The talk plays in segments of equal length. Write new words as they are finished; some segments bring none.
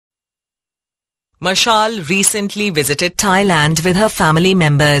Mashal recently visited Thailand with her family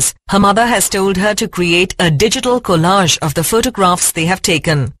members. Her mother has told her to create a digital collage of the photographs they have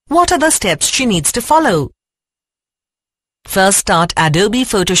taken. What are the steps she needs to follow? First, start Adobe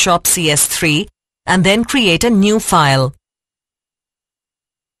Photoshop CS3 and then create a new file.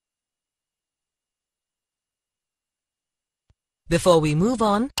 Before we move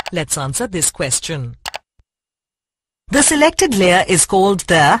on, let's answer this question. The selected layer is called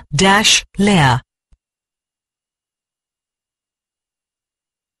the dash layer.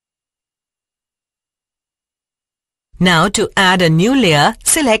 Now to add a new layer,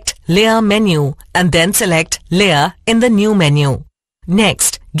 select Layer menu and then select Layer in the new menu.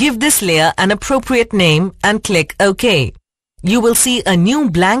 Next, give this layer an appropriate name and click OK. You will see a new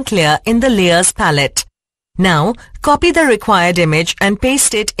blank layer in the Layers palette. Now, copy the required image and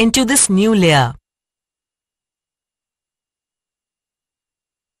paste it into this new layer.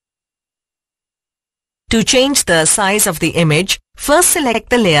 To change the size of the image, first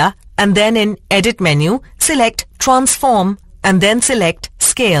select the layer and then in Edit menu, select Transform and then select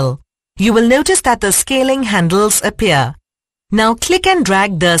Scale. You will notice that the scaling handles appear. Now click and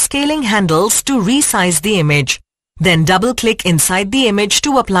drag the scaling handles to resize the image. Then double-click inside the image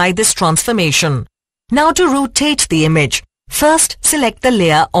to apply this transformation. Now to rotate the image, first select the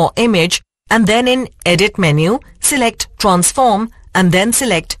layer or image and then in Edit menu, select Transform and then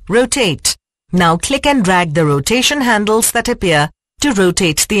select Rotate. Now click and drag the rotation handles that appear to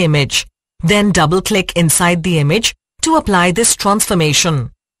rotate the image. Then double-click inside the image to apply this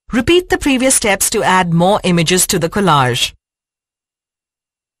transformation. Repeat the previous steps to add more images to the collage.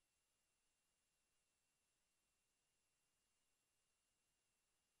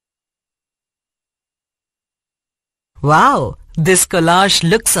 Wow! This collage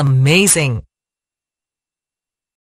looks amazing.